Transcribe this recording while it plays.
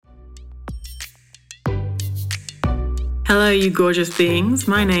Hello, you gorgeous beings.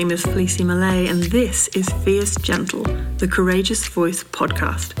 My name is Felicia Malay, and this is Fierce Gentle, the Courageous Voice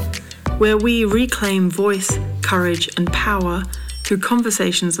podcast, where we reclaim voice, courage, and power through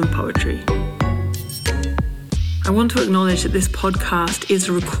conversations and poetry. I want to acknowledge that this podcast is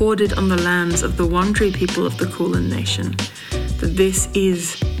recorded on the lands of the Wurundjeri people of the Kulin Nation, that this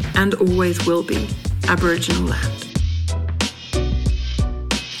is, and always will be, Aboriginal land.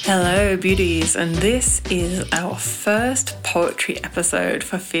 Hello, beauties, and this is our first poetry episode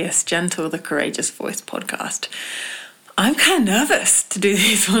for Fierce Gentle, the Courageous Voice podcast. I'm kind of nervous to do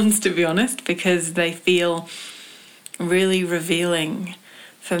these ones, to be honest, because they feel really revealing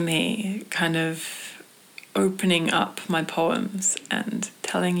for me, kind of opening up my poems and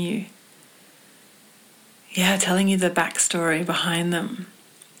telling you the backstory behind them.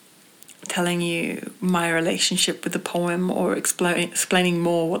 Telling you my relationship with the poem, or explaining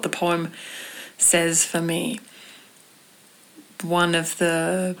more what the poem says for me. One of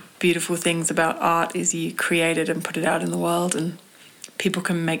the beautiful things about art is you create it and put it out in the world, and people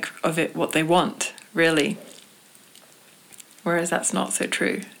can make of it what they want, really. Whereas that's not so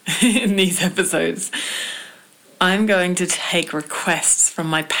true in these episodes. I'm going to take requests from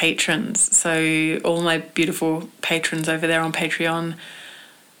my patrons. So all my beautiful patrons over there on Patreon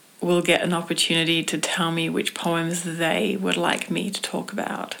will get an opportunity to tell me which poems they would like me to talk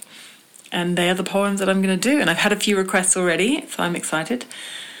about. And they are the poems that I'm going to do. And I've had a few requests already, so I'm excited.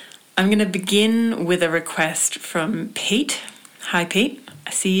 I'm going to begin with a request from Pete. Hi, Pete. I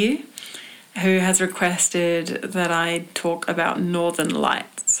see you. Who has requested that I talk about Northern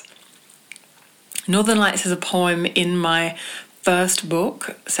Lights. Northern Lights is a poem in my first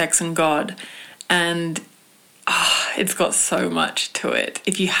book, Sex and God. And it's got so much to it.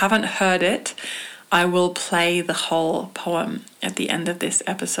 If you haven't heard it, I will play the whole poem at the end of this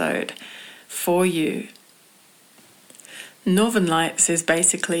episode for you. Northern Lights is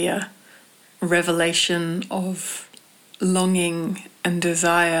basically a revelation of longing and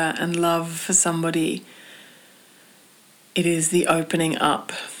desire and love for somebody. It is the opening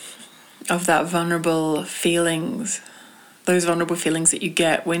up of that vulnerable feelings, those vulnerable feelings that you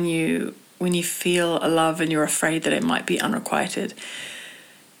get when you feel a love and you're afraid that it might be unrequited.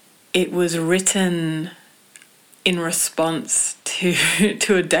 It was written in response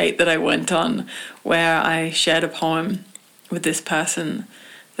to a date that I went on where I shared a poem with this person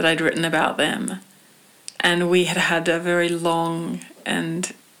that I'd written about them. And we had had a very long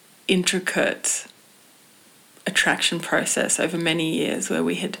and intricate attraction process over many years where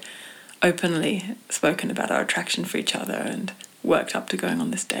we had openly spoken about our attraction for each other and worked up to going on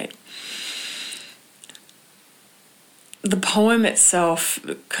this date. The poem itself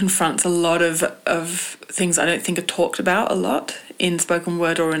confronts a lot of things I don't think are talked about a lot in spoken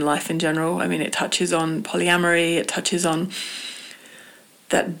word or in life in general. I mean, it touches on polyamory, it touches on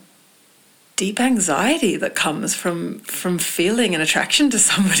that deep anxiety that comes from feeling an attraction to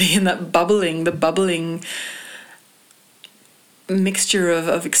somebody, and that the bubbling mixture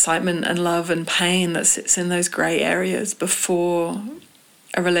of excitement and love and pain that sits in those grey areas before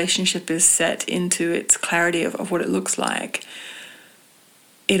a relationship is set into its clarity of what it looks like.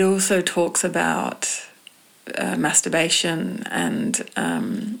 It also talks about masturbation and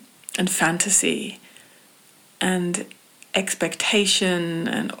fantasy and expectation,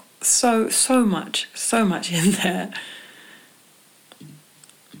 and so much in there.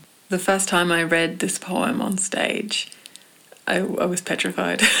 The first time I read this poem on stage, I was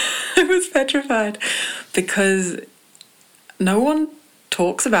petrified. I was petrified because no one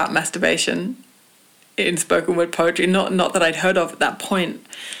talks about masturbation in spoken word poetry, not that I'd heard of at that point,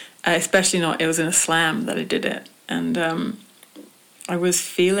 especially not, it was in a slam that I did it, and I was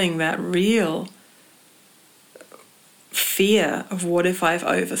feeling that real fear of what if I've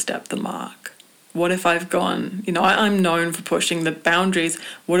overstepped the mark, what if I've gone, I'm known for pushing the boundaries,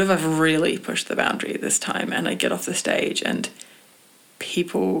 what if I've really pushed the boundary this time and I get off the stage and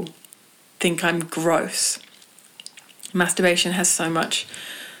people think I'm gross. Masturbation has so much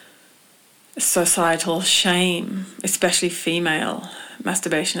societal shame, especially female.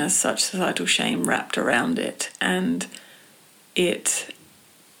 Masturbation has such societal shame wrapped around it, and it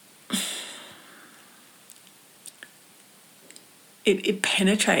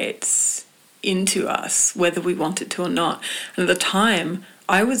penetrates into us whether we want it to or not. And at the time,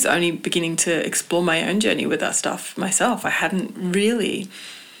 I was only beginning to explore my own journey with that stuff myself. I hadn't really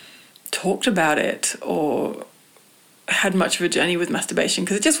talked about it or had much of a journey with masturbation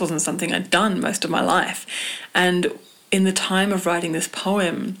because it just wasn't something I'd done most of my life. And in the time of writing this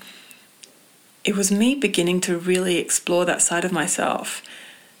poem, it was me beginning to really explore that side of myself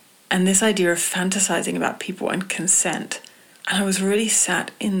and this idea of fantasizing about people and consent. And I was really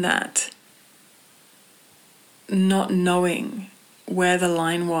sat in that, not knowing where the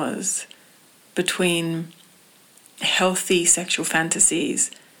line was between healthy sexual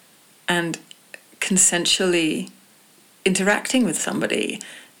fantasies and consensually interacting with somebody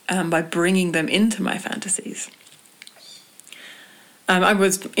by bringing them into my fantasies. I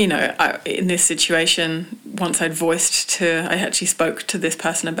was, in this situation, once I actually spoke to this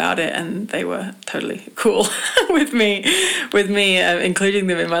person about it, and they were totally cool with me including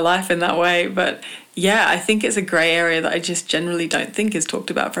them in my life in that way. But yeah, I think it's a grey area that I just generally don't think is talked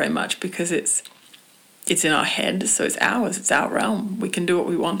about very much, because it's in our head, so it's ours, it's our realm. We can do what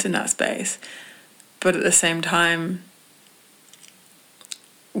we want in that space. But at the same time,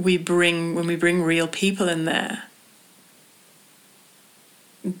 when we bring real people in there,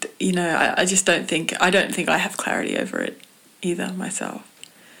 I just don't think I have clarity over it either myself.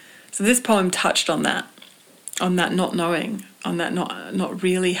 So this poem touched on that not knowing, on that not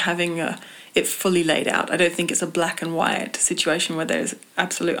really having it fully laid out. I don't think it's a black and white situation where there's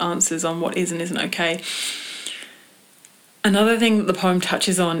absolute answers on what is and isn't okay. Another thing that the poem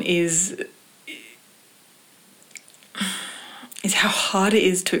touches on is how hard it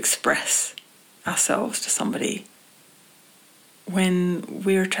is to express ourselves to somebody when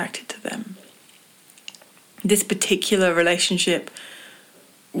we're attracted to them. This particular relationship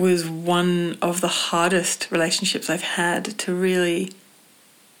was one of the hardest relationships I've had to really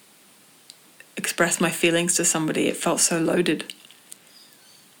express my feelings to somebody. It felt so loaded.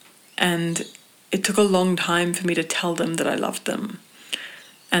 And it took a long time for me to tell them that I loved them.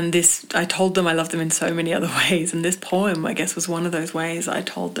 And I told them I loved them in so many other ways. And this poem, I guess, was one of those ways I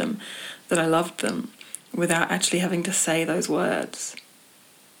told them that I loved them, without actually having to say those words.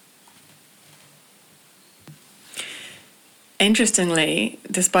 Interestingly,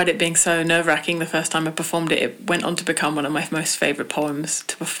 despite it being so nerve-wracking the first time I performed it, it went on to become one of my most favourite poems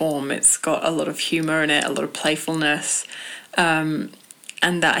to perform. It's got a lot of humour in it, a lot of playfulness, and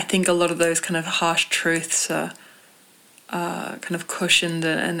that I think a lot of those kind of harsh truths are kind of cushioned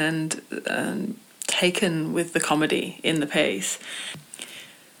and taken with the comedy in the piece.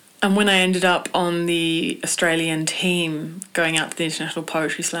 And when I ended up on the Australian team going out to the International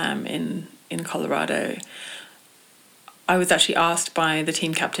Poetry Slam in Colorado, I was actually asked by the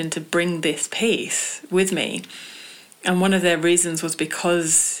team captain to bring this piece with me. And one of their reasons was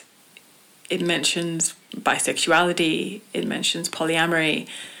because it mentions bisexuality, it mentions polyamory,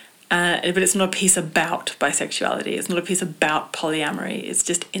 but it's not a piece about bisexuality, it's not a piece about polyamory, it's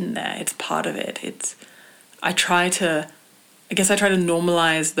just in there, it's part of it. I try to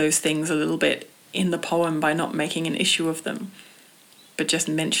normalize those things a little bit in the poem by not making an issue of them, but just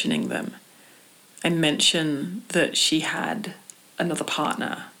mentioning them. I mention that she had another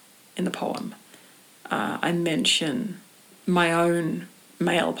partner in the poem. I mention my own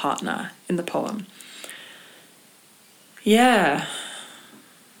male partner in the poem. Yeah.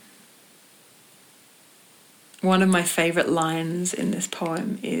 One of my favourite lines in this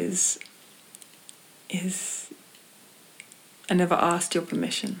poem is I never asked your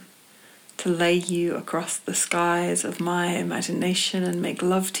permission to lay you across the skies of my imagination and make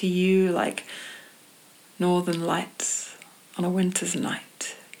love to you like northern lights on a winter's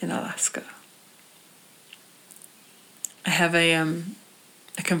night in Alaska. I have a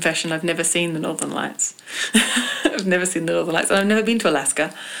confession. I've never seen the Northern Lights. I've never seen the Northern Lights, and I've never been to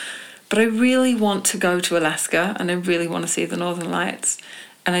Alaska. But I really want to go to Alaska, and I really want to see the Northern Lights.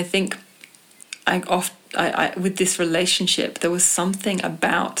 And I think with this relationship, there was something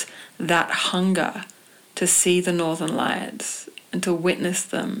about that hunger to see the Northern Lights and to witness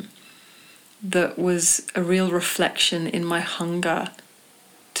them that was a real reflection in my hunger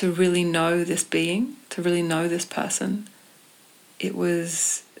to really know this being, to really know this person. It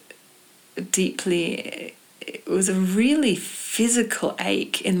was a really physical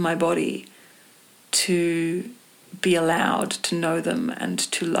ache in my body to be allowed to know them and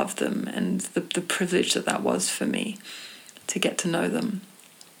to love them, and the privilege that was for me to get to know them.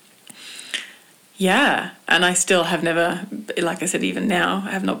 Yeah, and I still have never, like I said, even now,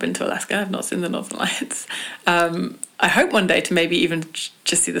 I have not been to Alaska. I have not seen the Northern Lights. I hope one day to maybe even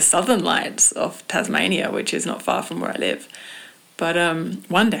just see the Southern Lights of Tasmania, which is not far from where I live. But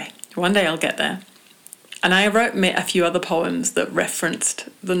one day I'll get there. And I wrote a few other poems that referenced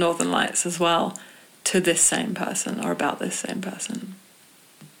the Northern Lights as well, to this same person or about this same person.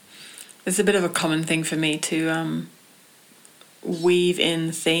 It's a bit of a common thing for me to weave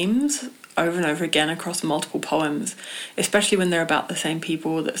in themes over and over again across multiple poems, especially when they're about the same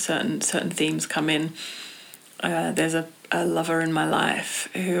people, that certain themes come in. There's a lover in my life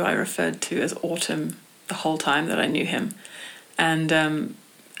who I referred to as Autumn the whole time that I knew him. And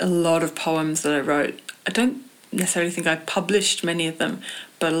a lot of poems that I wrote, I don't necessarily think I published many of them,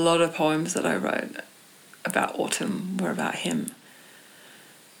 but a lot of poems that I wrote about Autumn were about him.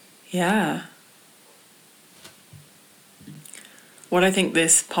 Yeah. What I think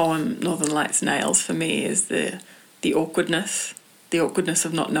this poem, Northern Lights, nails for me is the awkwardness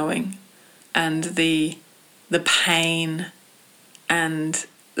of not knowing, and the pain and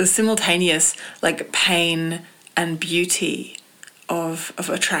the simultaneous like pain and beauty of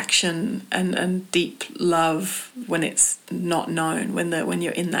attraction and deep love when it's not known, when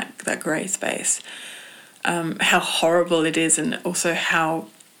you're in that grey space. How horrible it is, and also how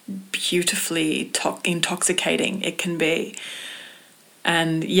beautifully intoxicating it can be.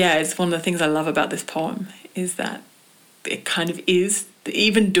 And yeah, it's one of the things I love about this poem is that it kind of is,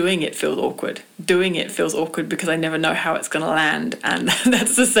 even doing it feels awkward. Doing it feels awkward because I never know how it's going to land. And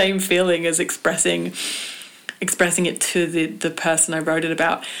that's the same feeling as expressing it to the person I wrote it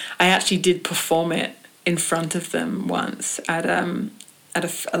about. I actually did perform it in front of them once at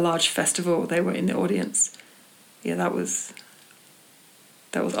a large festival. They were in the audience. Yeah, that was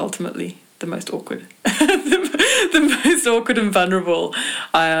ultimately the most awkward, the most awkward and vulnerable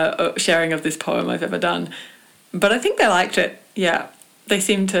sharing of this poem I've ever done. But I think they liked it. Yeah, they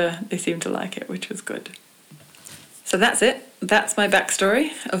seemed to like it, which was good. So that's it. That's my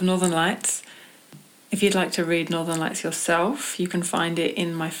backstory of Northern Lights. If you'd like to read Northern Lights yourself, you can find it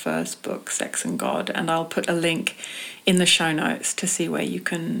in my first book, Sex and God, and I'll put a link in the show notes to see where you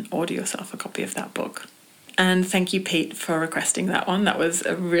can order yourself a copy of that book. And thank you, Pete, for requesting that one. That was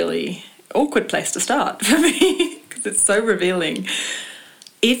a really awkward place to start for me because it's so revealing.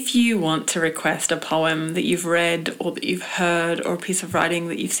 If you want to request a poem that you've read or that you've heard or a piece of writing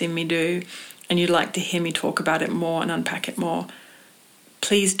that you've seen me do and you'd like to hear me talk about it more and unpack it more,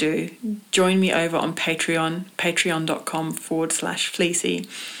 please do. Join me over on Patreon, patreon.com/Fleecy.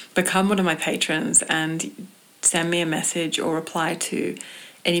 Become one of my patrons and send me a message or reply to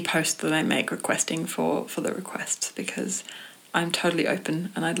any post that I make requesting for the requests, because I'm totally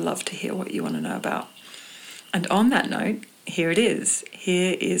open and I'd love to hear what you want to know about. And on that note, here it is.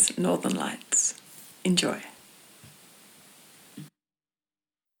 Here is Northern Lights. Enjoy.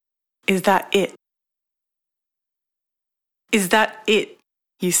 Is that it? Is that it?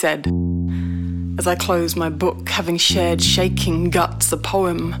 You said, as I closed my book, having shared shaking guts, a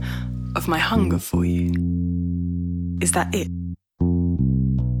poem of my hunger for you. Is that it?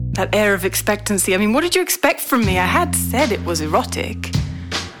 That air of expectancy. I mean, what did you expect from me? I had said it was erotic.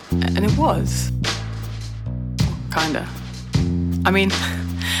 And it was. Kinda. I mean,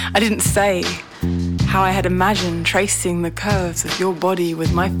 I didn't say how I had imagined tracing the curves of your body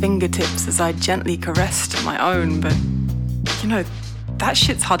with my fingertips as I gently caressed my own, but, you know, that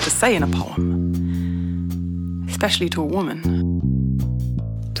shit's hard to say in a poem. Especially to a woman.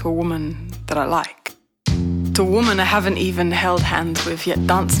 To a woman that I like. To a woman I haven't even held hands with, yet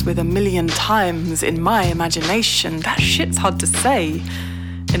danced with 1,000,000 times in my imagination. That shit's hard to say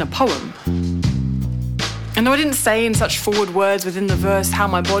in a poem. And though I didn't say in such forward words within the verse how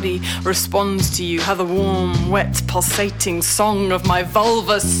my body responds to you, how the warm, wet, pulsating song of my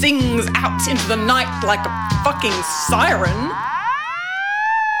vulva sings out into the night like a fucking siren.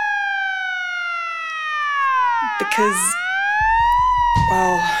 Because,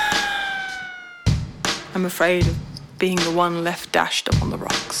 well, I'm afraid of being the one left dashed upon the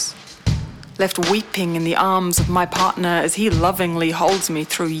rocks. Left weeping in the arms of my partner as he lovingly holds me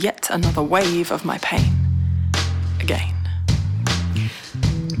through yet another wave of my pain. Again.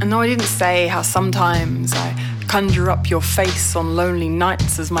 And though I didn't say how sometimes I conjure up your face on lonely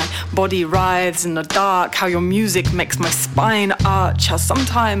nights as my body writhes in the dark, how your music makes my spine arch, how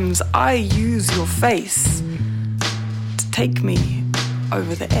sometimes I use your face to take me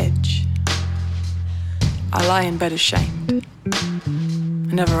over the edge. I lie in bed ashamed.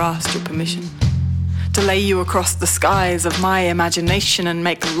 I never asked your permission to lay you across the skies of my imagination and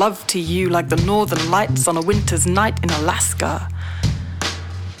make love to you like the northern lights on a winter's night in Alaska.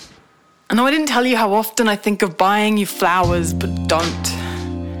 I know I didn't tell you how often I think of buying you flowers, but don't.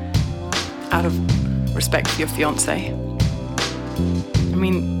 Out of respect for your fiancé. I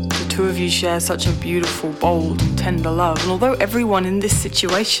mean, the two of you share such a beautiful, bold and tender love, and although everyone in this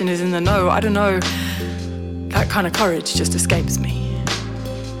situation is in the know, I don't know, that kind of courage just escapes me.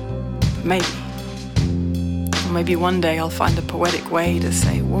 Maybe. Or maybe one day I'll find a poetic way to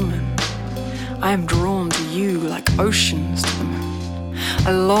say, woman, I am drawn to you like oceans to the moon.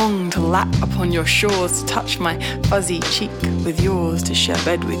 I long to lap upon your shores, to touch my fuzzy cheek with yours, to share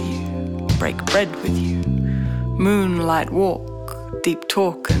bed with you, break bread with you, moonlight walk, deep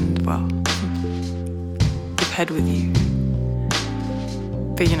talk, and, well, deep head with you.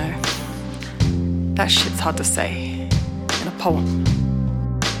 But you know, that shit's hard to say in a poem.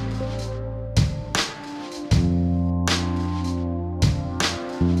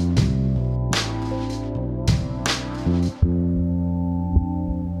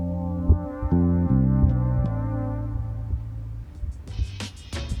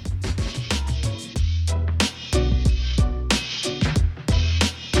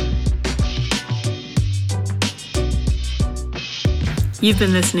 You've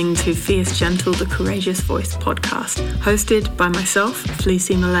been listening to Fierce Gentle, the Courageous Voice podcast, hosted by myself,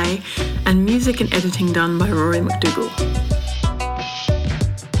 Fleecy Malay, and music and editing done by Rory McDougall.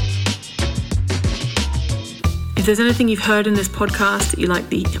 If there's anything you've heard in this podcast that you like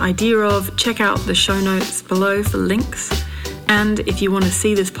the idea of, check out the show notes below for links. And if you want to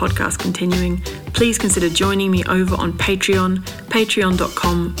see this podcast continuing, please consider joining me over on Patreon,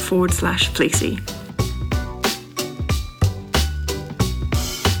 patreon.com/Fleecy.